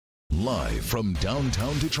Live from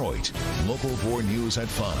downtown Detroit, Local 4 News at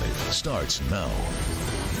 5 starts now.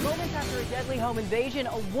 Moments after a deadly home invasion,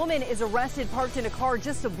 a woman is arrested parked in a car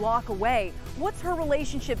just a block away. What's her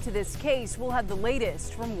relationship to this case? We'll have the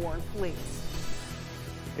latest from Warren Police.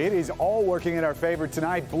 It is all working in our favor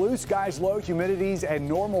tonight. Blue skies, low humidities, and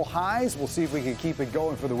normal highs. We'll see if we can keep it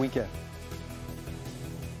going for the weekend.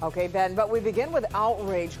 Okay, Ben, but we begin with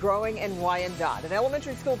outrage growing in Wyandotte. An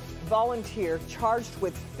elementary school volunteer charged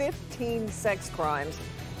with 15 sex crimes.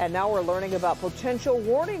 And now we're learning about potential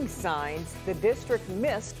warning signs the district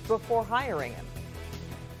missed before hiring him.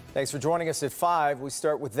 Thanks for joining us at 5. We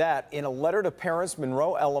start with that. In a letter to parents,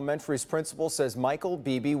 Monroe Elementary's principal says Michael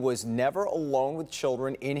Beebe was never alone with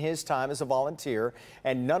children in his time as a volunteer,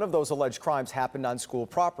 and none of those alleged crimes happened on school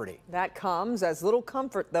property. That comes as little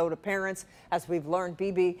comfort, though, to parents. As we've learned,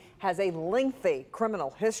 Beebe has a lengthy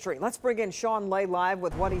criminal history. Let's bring in Sean Lay live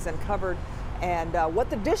with what he's uncovered and what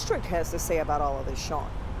the district has to say about all of this,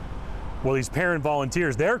 Sean. Well, these parent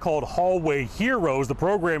volunteers, they're called Hallway Heroes. The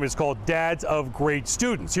program is called Dads of Great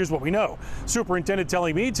Students. Here's what we know. Superintendent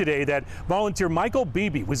telling me today that volunteer Michael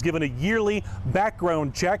Beebe was given a yearly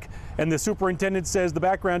background check, and the superintendent says the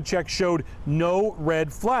background check showed no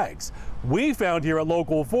red flags. We found here at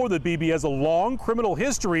Local 4 that Beebe has a long criminal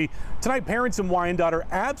history. Tonight, parents in Wyandotte are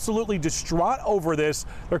absolutely distraught over this.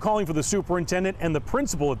 They're calling for the superintendent and the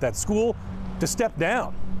principal at that school to step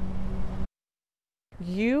down.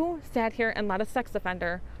 You sat here and let a sex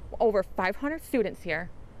offender, over 500 students here,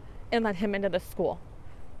 and let him into the school.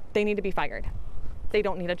 They need to be fired. They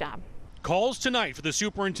don't need a job. Calls tonight for the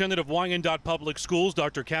superintendent of Wyandotte Public Schools,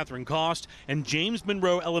 Dr. Catherine Cost, and James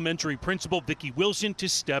Monroe Elementary Principal Vicki Wilson to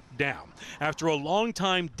step down. After a long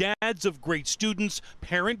time, Dads of Great Students,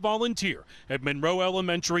 parent volunteer at Monroe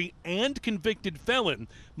Elementary and convicted felon,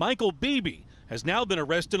 Michael Beebe, has now been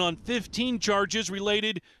arrested on 15 charges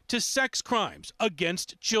related to sex crimes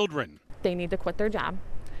against children. They need to quit their job.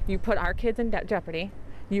 You put our kids in jeopardy.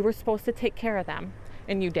 You were supposed to take care of them,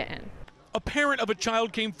 and you didn't. A parent of a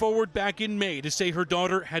child came forward back in May to say her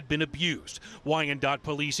daughter had been abused. Wyandotte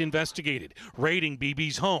police investigated, raiding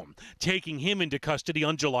Beebe's home, taking him into custody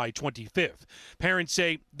on July 25th. Parents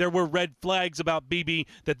say there were red flags about Beebe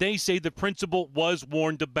that they say the principal was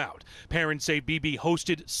warned about. Parents say Beebe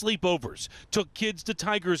hosted sleepovers, took kids to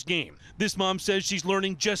Tigers game. This mom says she's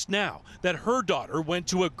learning just now that her daughter went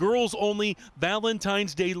to a girls-only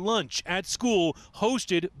Valentine's Day lunch at school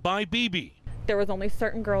hosted by Beebe. There was only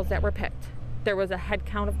certain girls that were picked. There was a head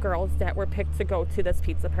count of girls that were picked to go to this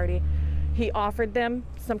pizza party. He offered them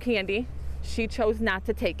some candy. She chose not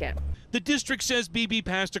to take it. The district says Beebe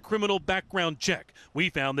passed a criminal background check.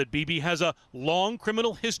 We found that Beebe has a long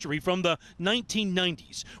criminal history from the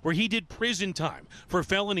 1990s, where he did prison time for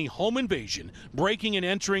felony home invasion, breaking and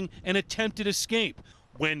entering, and attempted escape.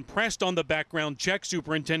 When pressed on the background check,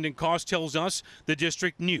 Superintendent Cost tells us the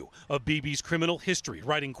district knew of Beebe's criminal history,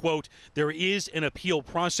 writing, quote, "There is an appeal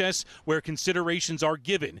process where considerations are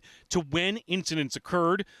given to when incidents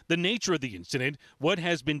occurred, the nature of the incident, what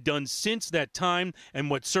has been done since that time,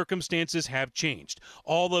 and what circumstances have changed.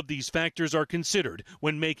 All of these factors are considered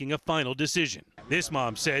when making a final decision." This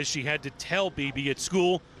mom says she had to tell Beebe at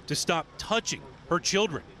school to stop touching her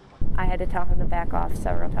children. I had to tell him to back off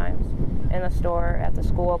several times, in the store, at the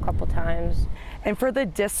school a couple times. And for the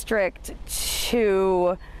district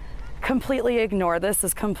to completely ignore this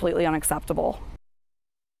is completely unacceptable.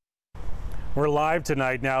 We're live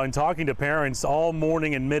tonight now and talking to parents all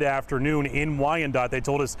morning and mid-afternoon in Wyandotte. They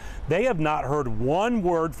told us they have not heard one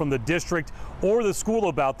word from the district or the school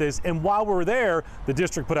about this. And while we're there, the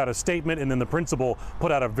district put out a statement, and then the principal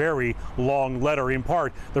put out a very long letter. In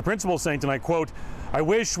part, the principal saying tonight, quote, I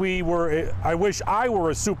wish I were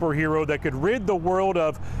a superhero that could rid the world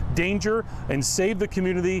of danger and save the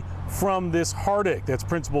community from this heartache. That's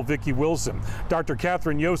Principal Vicki Wilson. Dr.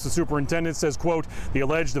 Catherine Yost, the superintendent, says, quote, the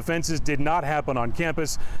alleged offenses did not happen on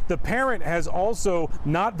campus. The parent has also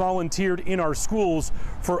not volunteered in our schools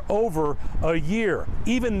for over a year.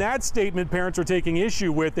 Even that statement parents are taking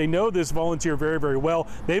issue with. They know this volunteer very, very well.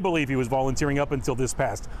 They believe he was volunteering up until this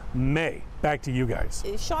past May. Back to you guys.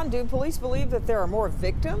 Sean, do police believe that there are more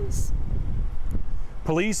victims?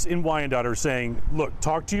 Police in Wyandotte are saying, look,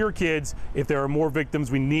 talk to your kids. If there are more victims,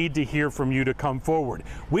 we need to hear from you to come forward.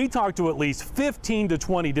 We talked to at least 15 to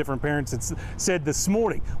 20 different parents that said this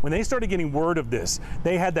morning, when they started getting word of this,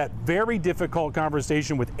 they had that very difficult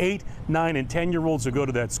conversation with 8, 9, and 10-year-olds who go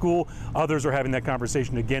to that school. Others are having that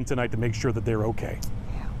conversation again tonight to make sure that they're okay.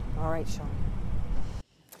 Yeah. All right, Sean.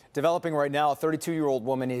 Developing right now, a 32-year-old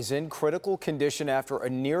woman is in critical condition after a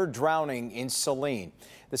near drowning in Saline.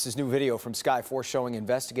 This is new video from Sky 4 showing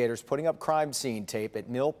investigators putting up crime scene tape at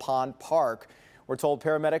Mill Pond Park. We're told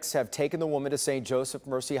paramedics have taken the woman to St. Joseph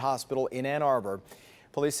Mercy Hospital in Ann Arbor.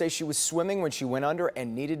 Police say she was swimming when she went under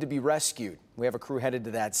and needed to be rescued. We have a crew headed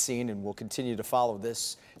to that scene, and we'll continue to follow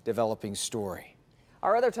this developing story.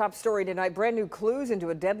 Our other top story tonight, brand new clues into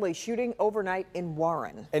a deadly shooting overnight in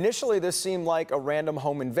Warren. Initially, this seemed like a random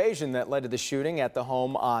home invasion that led to the shooting at the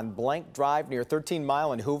home on Blank Drive near 13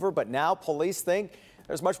 Mile in Hoover. But now police think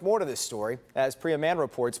there's much more to this story. As Priya Mann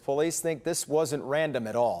reports, police think this wasn't random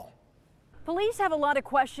at all. Police have a lot of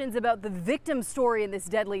questions about the victim's story in this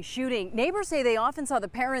deadly shooting. Neighbors say they often saw the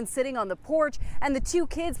parents sitting on the porch and the two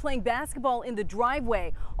kids playing basketball in the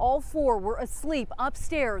driveway. All four were asleep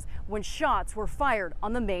upstairs when shots were fired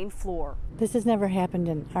on the main floor. This has never happened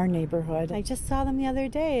in our neighborhood. I just saw them the other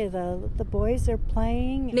day. The boys are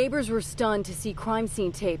playing. Neighbors were stunned to see crime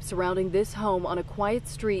scene tape surrounding this home on a quiet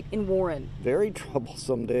street in Warren. Very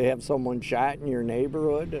troublesome to have someone shot in your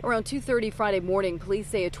neighborhood. Around 2:30 Friday morning, police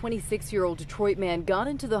say a 26-year-old Detroit man got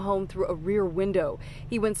into the home through a rear window.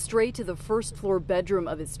 He went straight to the first floor bedroom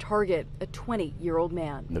of his target, a 20-year-old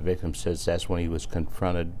man. The victim says that's when he was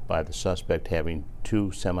confronted by the suspect having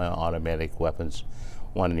two semi-automatic weapons,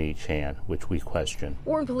 one in each hand, which we question.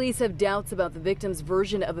 Warren police have doubts about the victim's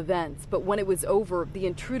version of events, but when it was over, the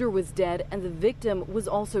intruder was dead and the victim was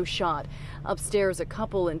also shot. Upstairs, a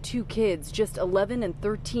couple and two kids, just 11 and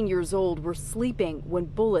 13 years old, were sleeping when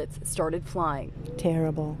bullets started flying.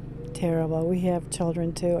 Terrible, terrible. We have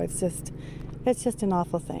children too. It's just an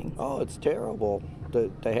awful thing. Oh, it's terrible to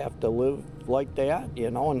have to live like that, you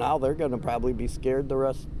know, and now they're going to probably be scared the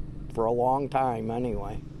rest for a long time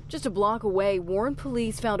anyway. Just a block away, Warren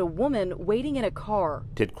police found a woman waiting in a car.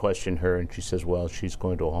 Did question her, and she says, well, she's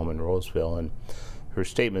going to a home in Roseville, and her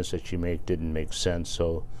statements that she made didn't make sense,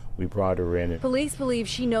 so we brought her in. Police believe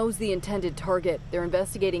she knows the intended target. They're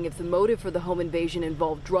investigating if the motive for the home invasion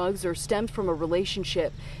involved drugs or stemmed from a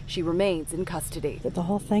relationship. She remains in custody. The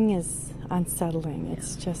whole thing is unsettling.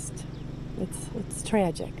 It's just, it's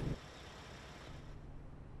tragic.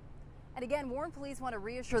 And again, Warren police want to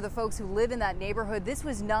reassure the folks who live in that neighborhood this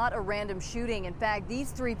was not a random shooting. In fact,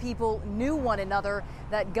 these three people knew one another.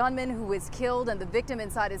 That gunman who was killed and the victim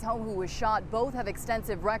inside his home who was shot both have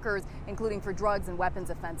extensive records, including for drugs and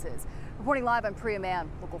weapons offenses. Reporting live, I'm Priya Mann,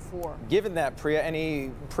 Local 4. Given that, Priya,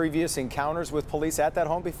 any previous encounters with police at that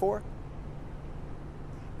home before?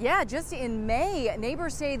 Yeah, just in May,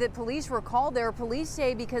 neighbors say that police were called there. Police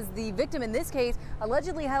say because the victim in this case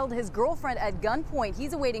allegedly held his girlfriend at gunpoint.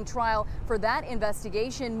 He's awaiting trial for that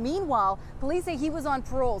investigation. Meanwhile, police say he was on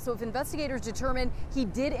parole. So if investigators determine he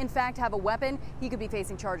did in fact have a weapon, he could be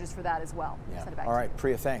facing charges for that as well. Yeah. All right,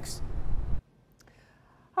 Priya, thanks.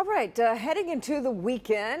 All right, heading into the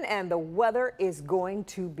weekend, and the weather is going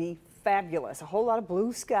to be fabulous. A whole lot of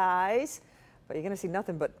blue skies. But you're going to see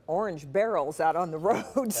nothing but orange barrels out on the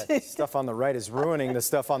roads. That stuff on the right is ruining the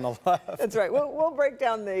stuff on the left. That's right. We'll break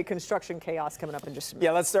down the construction chaos coming up in just a minute.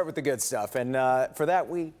 Yeah, let's start with the good stuff. And for that,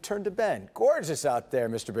 we turn to Ben. Gorgeous out there,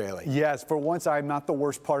 Mr. Bailey. Yes, for once, I'm not the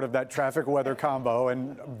worst part of that traffic weather combo,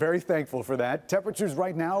 and I'm very thankful for that. Temperatures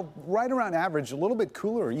right now, right around average, a little bit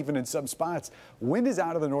cooler even in some spots. Wind is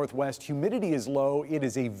out of the northwest. Humidity is low. It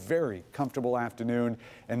is a very comfortable afternoon,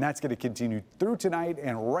 and that's going to continue through tonight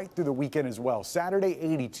and right through the weekend as well. Saturday,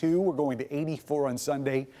 82. We're going to 84 on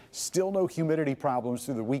Sunday. Still no humidity problems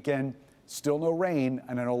through the weekend. Still no rain.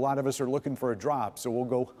 And I know a lot of us are looking for a drop. So we'll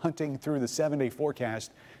go hunting through the 7-day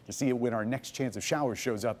forecast to see when our next chance of showers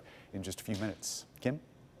shows up in just a few minutes. Kim?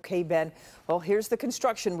 Okay, Ben. Well, here's the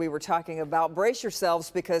construction we were talking about. Brace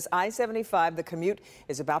yourselves because I-75, the commute,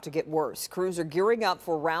 is about to get worse. Crews are gearing up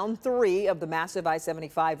for round 3 of the massive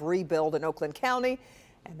I-75 rebuild in Oakland County.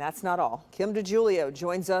 And that's not all. Kim DeGiulio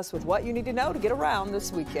joins us with what you need to know to get around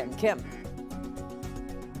this weekend. Kim.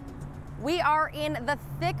 We are in the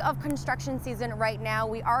thick of construction season right now.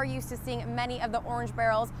 We are used to seeing many of the orange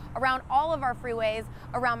barrels around all of our freeways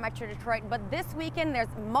around Metro Detroit, but this weekend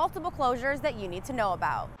there's multiple closures that you need to know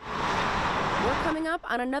about. We're coming up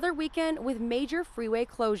on another weekend with major freeway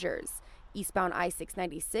closures. Eastbound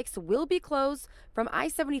I-696 will be closed from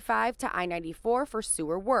I-75 to I-94 for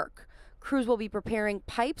sewer work. Crews will be preparing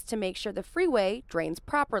pipes to make sure the freeway drains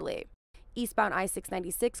properly. Eastbound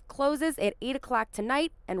I-696 closes at 8 o'clock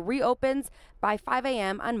tonight and reopens by 5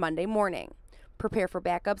 a.m. on Monday morning. Prepare for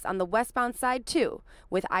backups on the westbound side too,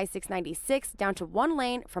 with I-696 down to 1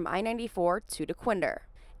 lane from I-94 to DeQuinder.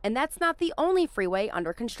 And that's not the only freeway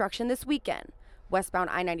under construction this weekend.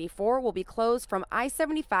 Westbound I-94 will be closed from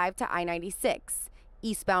I-75 to I-96.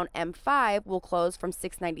 Eastbound M5 will close from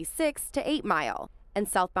 696 to 8 Mile, and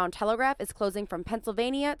southbound Telegraph is closing from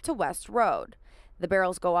Pennsylvania to West Road. The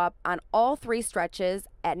barrels go up on all 3 stretches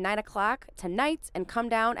at 9 o'clock tonight and come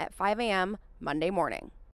down at 5 a.m. Monday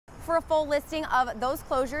morning. For a full listing of those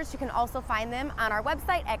closures, you can also find them on our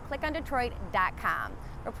website at clickondetroit.com.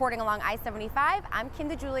 Reporting along I-75, I'm Kim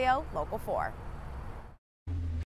DeGiulio, Local 4.